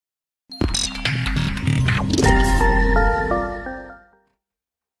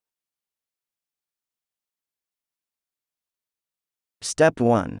Step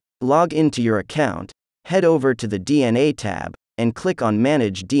 1. Log into your account, head over to the DNA tab, and click on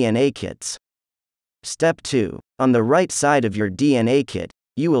Manage DNA Kits. Step 2. On the right side of your DNA kit,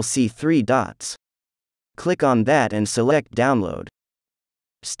 you will see 3 dots. Click on that and select Download.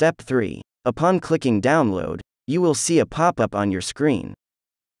 Step 3. Upon clicking Download, you will see a pop-up on your screen.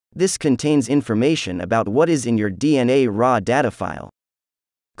 This contains information about what is in your DNA raw data file.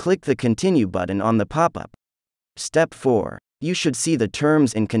 Click the Continue button on the pop-up. Step 4. You should see the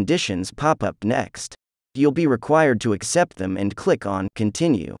terms and conditions pop up next. You'll be required to accept them and click on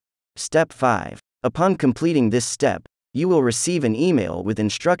Continue. Step 5. Upon completing this step, you will receive an email with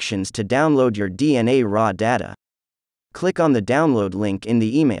instructions to download your DNA raw data. Click on the download link in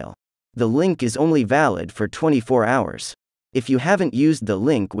the email. The link is only valid for 24 hours. If you haven't used the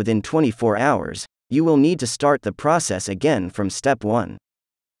link within 24 hours, you will need to start the process again from Step 1.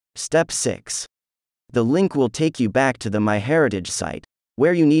 Step 6. The link will take you back to the MyHeritage site,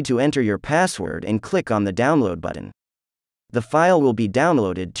 where you need to enter your password and click on the download button. The file will be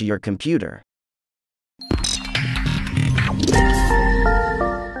downloaded to your computer.